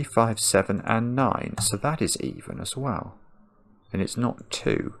 3, 5, 7 and 9. So that is even as well. And it's not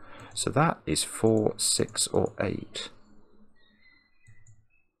 2. So that is 4, 6 or 8.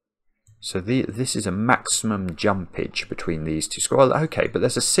 So this is a maximum jumpage between these two squares. Well, okay, but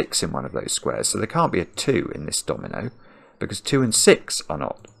there's a 6 in one of those squares. So there can't be a 2 in this domino, because 2 and 6 are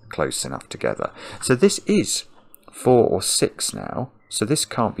not close enough together. So this is 4 or 6 now. So this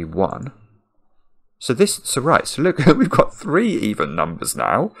can't be 1. So right, so look, we've got 3 even numbers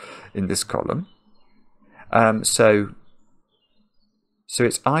now in this column. So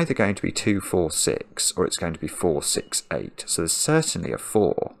it's either going to be 2, 4, 6, or it's going to be 4, 6, 8. So there's certainly a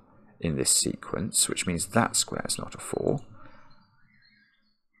 4 in this sequence, which means that square is not a 4.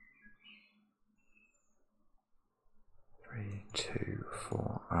 Three, 2,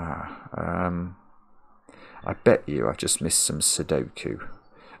 4. I bet you I've just missed some Sudoku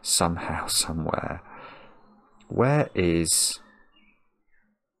somehow, somewhere. Where is...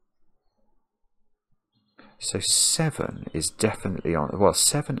 So 7 is definitely on... Well,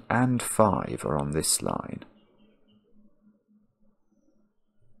 7 and 5 are on this line.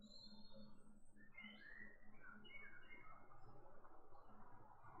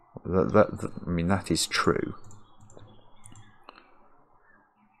 I mean, that is true.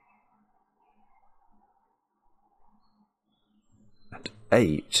 And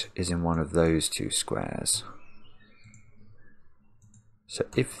 8 is in one of those two squares. So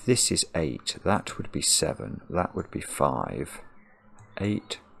if this is 8, that would be 7, that would be 5.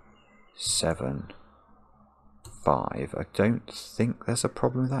 8, 7, 5. I don't think there's a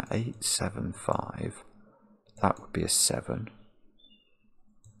problem with that. 8, 7, 5. That would be a 7.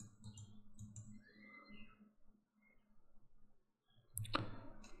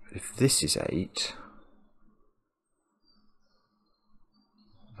 If this is 8,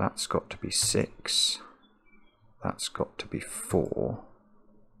 that's got to be 6. That's got to be 4.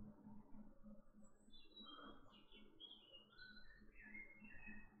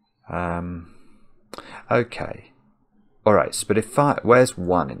 Okay. Alright, but if where's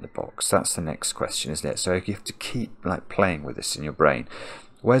 1 in the box? That's the next question, isn't it? So you have to keep like playing with this in your brain.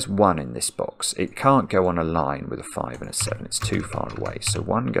 Where's 1 in this box? It can't go on a line with a 5 and a 7. It's too far away. So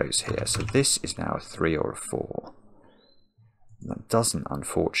 1 goes here. So this is now a 3 or a 4. That doesn't,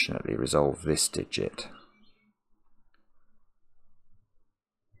 unfortunately, resolve this digit.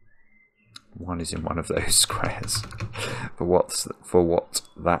 1 is in one of those squares. For what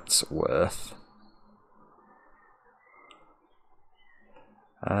that's worth.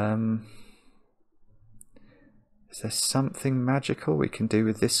 Is there something magical we can do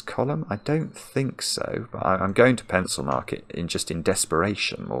with this column? I don't think so, but I'm going to pencil mark it in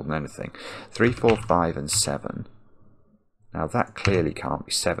desperation more than anything. 3, 4, 5 and 7. Now that clearly can't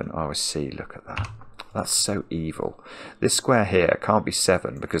be 7. Oh, I see, look at that. That's so evil. This square here can't be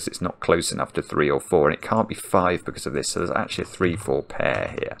 7 because it's not close enough to 3 or 4, and it can't be 5 because of this. So there's actually a 3, 4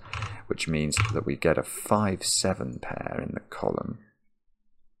 pair here, which means that we get a 5, 7 pair in the column.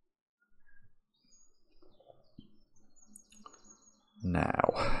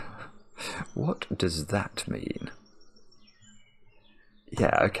 Now, what does that mean?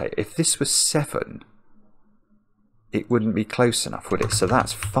 Yeah, okay, if this was 7, it wouldn't be close enough, would it? So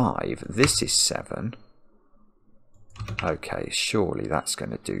that's 5. This is 7. Okay, surely that's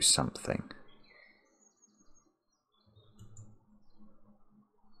going to do something.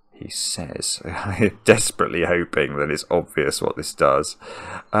 He says, desperately hoping that it's obvious what this does.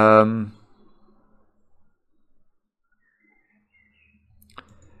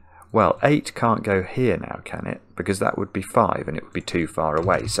 Well, 8 can't go here now, can it? Because that would be 5 and it would be too far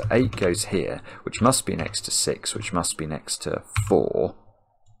away. So 8 goes here, which must be next to 6, which must be next to 4.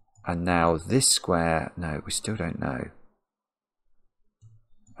 And now this square, no, we still don't know.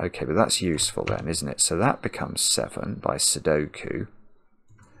 Okay, but that's useful then, isn't it? So that becomes 7 by Sudoku.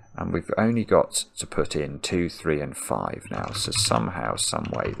 And we've only got to put in 2, 3 and 5 now. So somehow,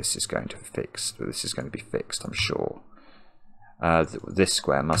 some way this is going to be fixed, I'm sure. This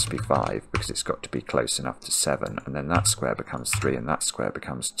square must be 5 because it's got to be close enough to 7, and then that square becomes 3 and that square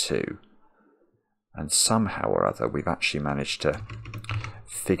becomes 2. And somehow or other we've actually managed to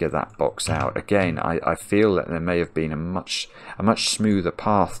figure that box out. Again, I feel that there may have been a much smoother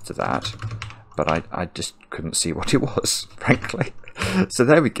path to that, but I just couldn't see what it was, frankly. So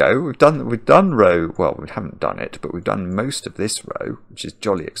there we go. We've done row. Well, we haven't done it, but we've done most of this row, which is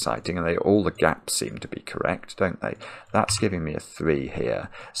jolly exciting. And all the gaps seem to be correct, don't they? That's giving me a 3 here.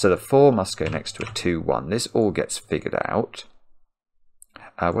 So the 4 must go next to a 2, 1. This all gets figured out.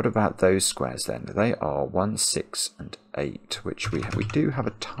 What about those squares then? They are 1, 6, and 8, which we do have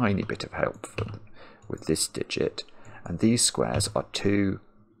a tiny bit of help with this digit. And these squares are 2,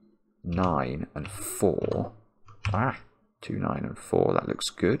 9, and 4. 2, 9 and 4, that looks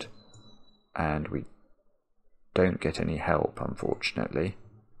good. And we don't get any help, unfortunately.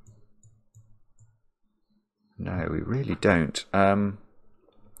 No, we really don't.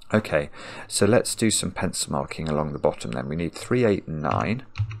 Okay, so let's do some pencil marking along the bottom then. We need 3, 8 and 9.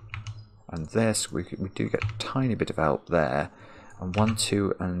 And there's, we do get a tiny bit of help there. And 1,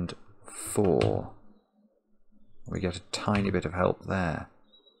 2 and 4. We get a tiny bit of help there.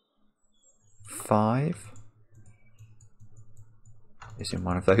 5. Is in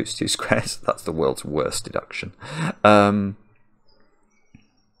one of those two squares. That's the world's worst deduction.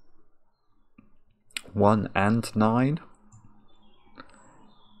 1 and 9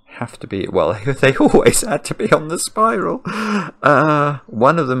 have to be, well, they always had to be on the spiral.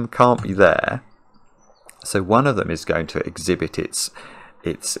 One of them can't be there, so one of them is going to exhibit its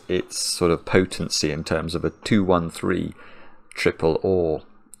sort of potency in terms of a 2-1-3 triple or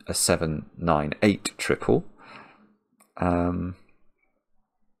a 7-9-8 triple.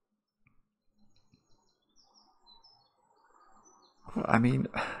 I mean,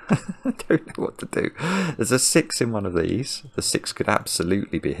 I don't know what to do. There's a 6 in one of these. The 6 could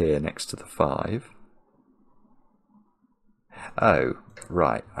absolutely be here next to the 5. Oh,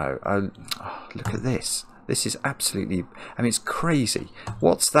 right. Oh, look at this. This is absolutely... I mean, it's crazy.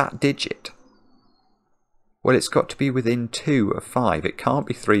 What's that digit? Well, it's got to be within 2 of 5. It can't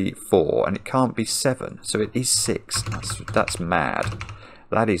be 3, 4, and it can't be 7. So it is 6. That's mad.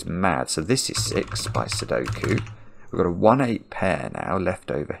 That is mad. So this is 6 by Sudoku. We've got a 1-8 pair now left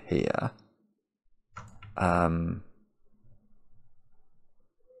over here.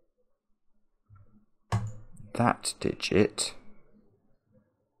 That digit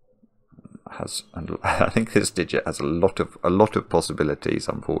has, I think this digit has a lot of possibilities,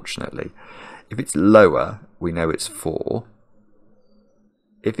 unfortunately. If it's lower, we know it's 4.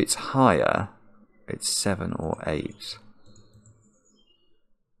 If it's higher, it's 7 or 8.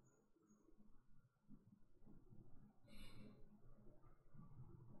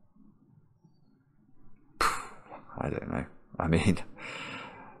 I don't know. I mean,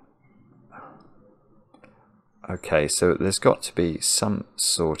 okay, so there's got to be some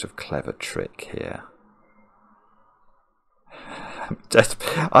sort of clever trick here.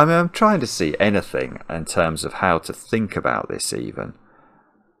 I'm trying to see anything in terms of how to think about this even.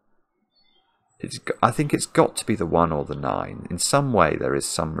 I think it's got to be the 1 or the 9. In some way there is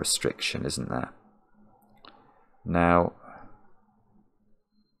some restriction, isn't there? Now,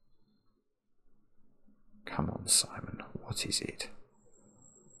 come on, Simon, what is it?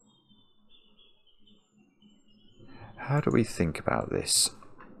 How do we think about this?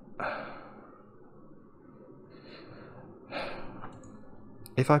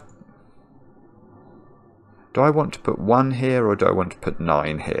 Do I want to put 1 here or do I want to put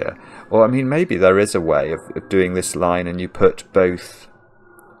 9 here? Or, I mean, maybe there is a way of doing this line and you put both.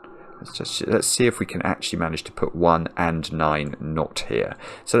 Let's see if we can actually manage to put 1 and 9 not here.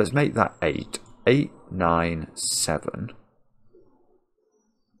 So let's make that 8. 8, 9, 7.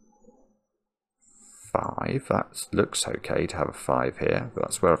 5. That looks okay to have a 5 here, but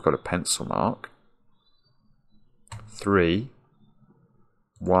that's where I've got a pencil mark. 3.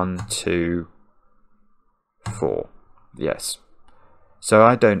 1, 2, 4. Yes. So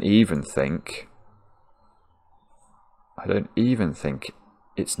I don't even think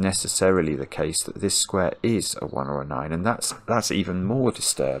it's necessarily the case that this square is a 1 or a 9, and that's even more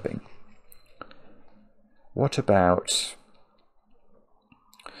disturbing. What about,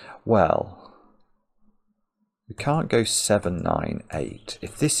 well, we can't go 7, 9, 8.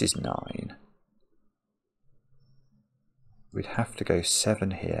 If this is 9, we'd have to go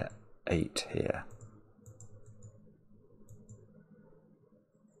 7 here, 8 here.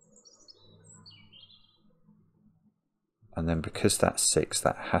 And then because that's 6,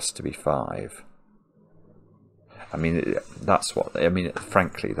 that has to be 5. I mean, that's what, I mean,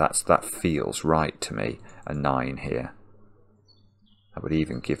 frankly, that feels right to me, a 9 here. That would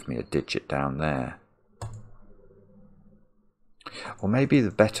even give me a digit down there. Or maybe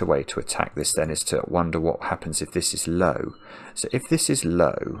the better way to attack this then is to wonder what happens if this is low. So if this is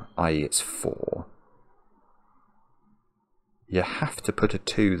low, i.e. it's 4, you have to put a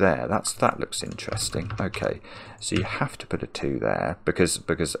 2 there. That looks interesting. Okay, so you have to put a 2 there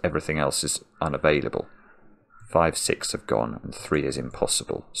because everything else is unavailable. 5, 6 have gone and 3 is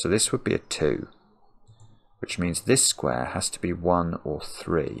impossible. So this would be a 2, which means this square has to be 1 or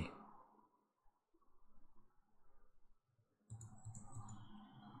 3.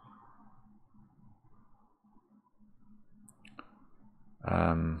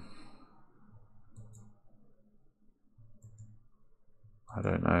 I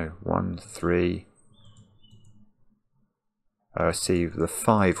don't know, 1, 3. Oh, see, the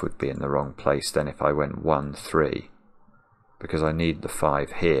 5 would be in the wrong place then if I went 1, 3. Because I need the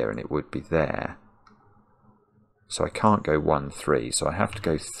 5 here and it would be there. So I can't go 1, 3, so I have to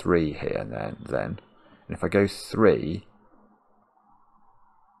go 3 here and then. And if I go 3,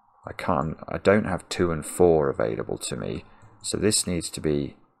 I don't have 2 and 4 available to me. So this needs to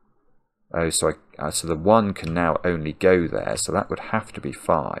be, oh, so the 1 can now only go there, so that would have to be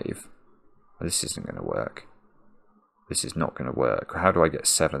 5. This isn't going to work. This is not going to work. How do I get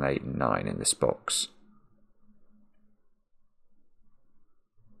 7, 8 and 9 in this box?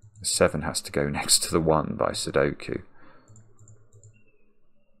 7 has to go next to the 1 by Sudoku.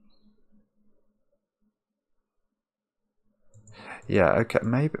 Yeah, okay,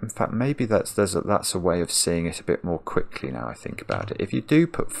 maybe, in fact, maybe that's a way of seeing it a bit more quickly now I think about it. If you do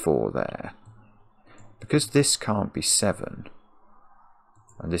put 4 there, because this can't be 7,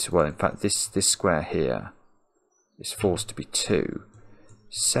 and this, well, in fact, this square here is forced to be 2,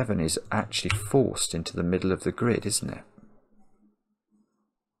 7 is actually forced into the middle of the grid, isn't it?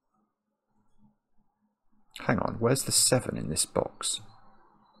 Hang on, where's the 7 in this box?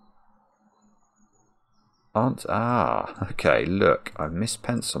 Okay, look, I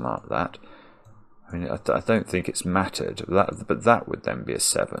mispencil marked that. I mean, I don't think it's mattered, but that would then be a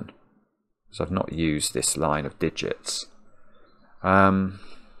 7. Because I've not used this line of digits. Right,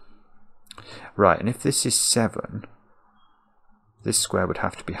 and if this is 7, this square would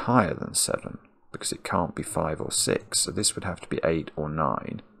have to be higher than 7, because it can't be 5 or 6, so this would have to be 8 or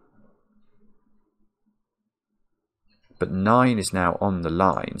 9. But 9 is now on the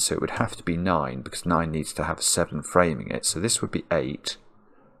line, so it would have to be 9, because 9 needs to have a 7 framing it. So this would be 8.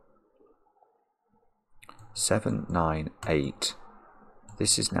 7, 9, 8.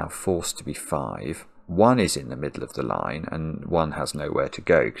 This is now forced to be 5. 1 is in the middle of the line, and 1 has nowhere to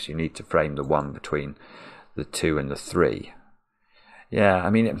go, because you need to frame the 1 between the 2 and the 3. Yeah,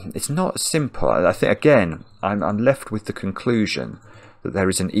 I mean, it's not simple. I think, again, I'm left with the conclusion that there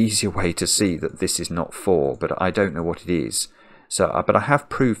is an easier way to see that this is not 4, but I don't know what it is. So, but I have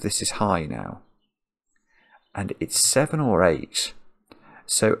proved this is high now. And it's 7 or 8.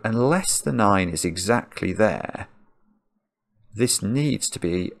 So unless the 9 is exactly there, this needs to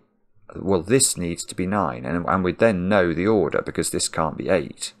be, well, this needs to be 9. And we then know the order, because this can't be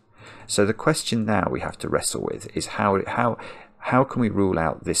 8. So the question now we have to wrestle with is how can we rule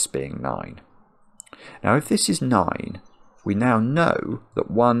out this being 9? Now, if this is 9, we now know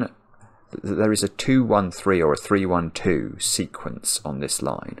that there is a 2-1-3 or a 3-1-2 sequence on this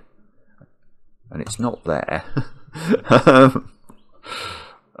line, and it's not there.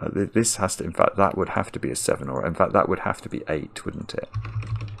 This has to, in fact, that would have to be a 7, or in fact that would have to be 8, wouldn't it?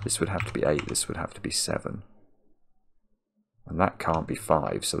 This would have to be 8. This would have to be 7, and that can't be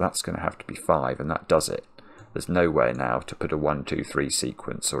 5. So that's going to have to be 5, and that does it. There's nowhere now to put a 1-2-3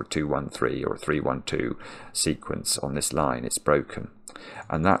 sequence or a 2-1-3 or a 3-1-2 sequence on this line. It's broken.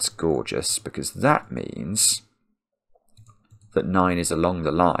 And that's gorgeous, because that means that 9 is along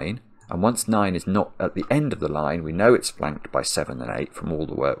the line. And once 9 is not at the end of the line, we know it's flanked by 7 and 8 from all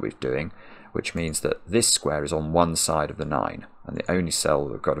the work we're doing, which means that this square is on one side of the 9. And the only cell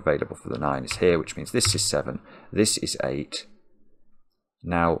we've got available for the 9 is here, which means this is 7, this is 8.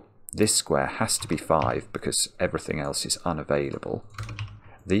 Now, this square has to be 5 because everything else is unavailable.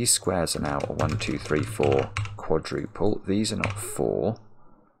 These squares are now a 1, 2, 3, 4 quadruple. These are not 4.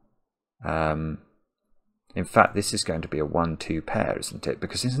 In fact, this is going to be a 1, 2 pair, isn't it?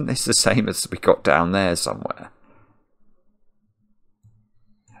 Because isn't this the same as we got down there somewhere?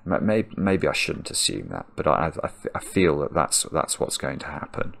 Maybe I shouldn't assume that, but I feel that that's what's going to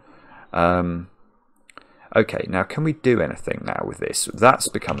happen. Okay, now can we do anything now with this? That's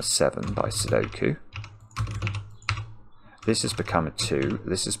become a 7 by Sudoku. This has become a 2.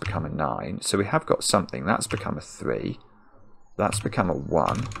 This has become a 9. So we have got something. That's become a 3. That's become a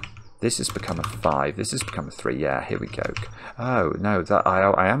 1. This has become a 5. This has become a 3. Yeah, here we go. Oh, no, that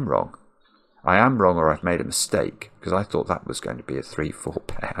I am wrong. I am wrong, or I've made a mistake, because I thought that was going to be a 3-4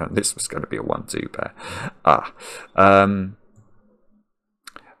 pair, and this was going to be a 1-2 pair.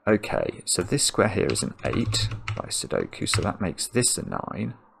 Okay, so this square here is an 8 by Sudoku, so that makes this a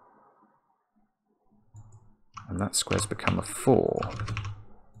 9. And that square's become a 4.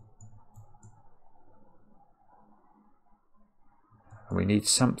 And we need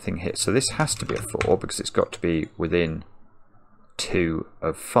something here. So this has to be a 4, because it's got to be within 2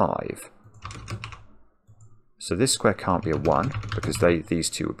 of 5. So this square can't be a 1, because these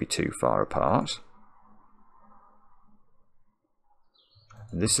two would be too far apart.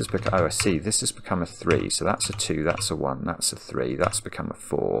 And this has become, oh, I see, this has become a 3, so that's a 2, that's a 1, that's a 3, that's become a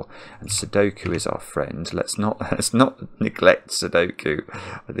 4, and Sudoku is our friend. Let's not neglect Sudoku.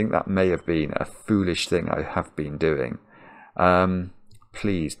 I think that may have been a foolish thing I have been doing.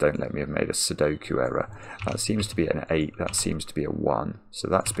 Please don't let me have made a Sudoku error. That seems to be an 8, that seems to be a 1, so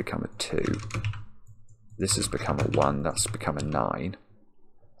that's become a 2. This has become a 1, that's become a 9,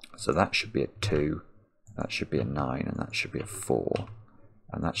 so that should be a 2, that should be a 9, and that should be a 4.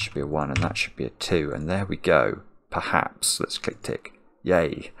 And that should be a 1, and that should be a 2. And there we go. Perhaps. Let's click tick.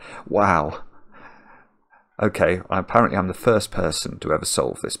 Yay. Wow. Okay, apparently I'm the first person to ever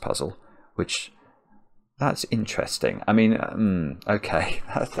solve this puzzle, which That's interesting. I mean, okay,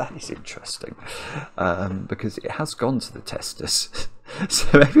 that is interesting, because it has gone to the testers. So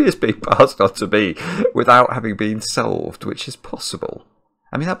maybe it's been passed on to me without having been solved, which is possible.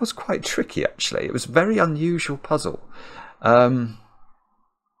 I mean, that was quite tricky, actually. It was a very unusual puzzle. It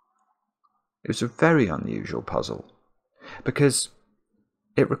was a very unusual puzzle because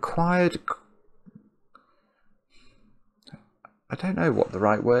it required... I don't know what the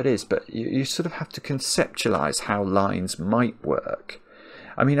right word is, but you sort of have to conceptualize how lines might work.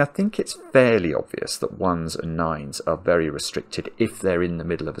 I mean, I think it's fairly obvious that 1s and 9s are very restricted if they're in the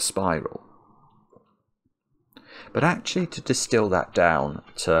middle of a spiral. But actually to distill that down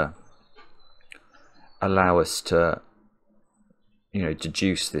to allow us to,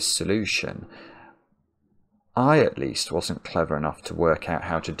 deduce this solution, I at least wasn't clever enough to work out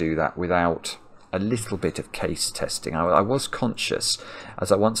how to do that without a little bit of case testing. I was conscious,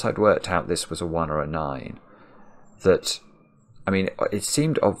 once I'd worked out this was a 1 or a 9, that, I mean, it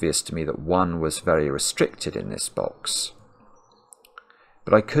seemed obvious to me that 1 was very restricted in this box,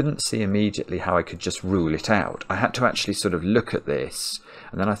 but I couldn't see immediately how I could just rule it out. I had to actually sort of look at this,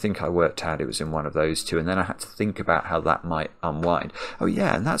 and then I think I worked out it was in one of those two, and then I had to think about how that might unwind. Oh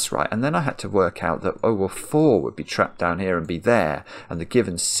yeah, and that's right. And then I had to work out that, oh well, 4 would be trapped down here and be there, and the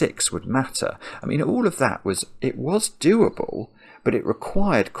given 6 would matter. I mean, all of that was doable, but it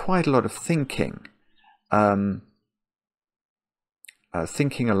required quite a lot of thinking,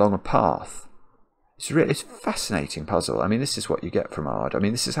 thinking along a path. It's a fascinating puzzle. I mean, this is what you get from Ard. I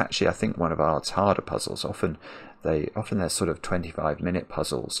mean, this is actually, I think, one of Ard's harder puzzles. Often they're sort of 25-minute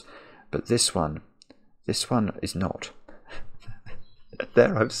puzzles, but this one is not.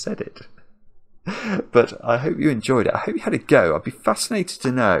 There, I've said it. But I hope you enjoyed it. I hope you had a go. I'd be fascinated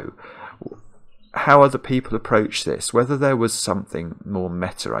to know how other people approach this, whether there was something more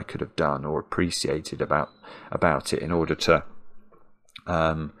meta I could have done or appreciated about it in order to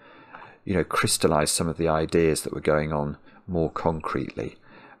crystallize some of the ideas that were going on more concretely.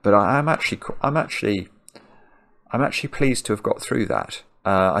 But I'm actually pleased to have got through that.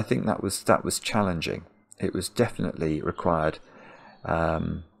 I think that was challenging. It was definitely required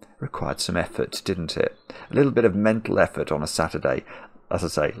some effort, didn't it? A little bit of mental effort on a Saturday. As I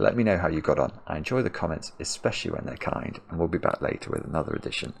say, let me know how you got on. I enjoy the comments, especially when they're kind, and we'll be back later with another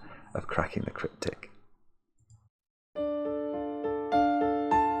edition of Cracking the Cryptic.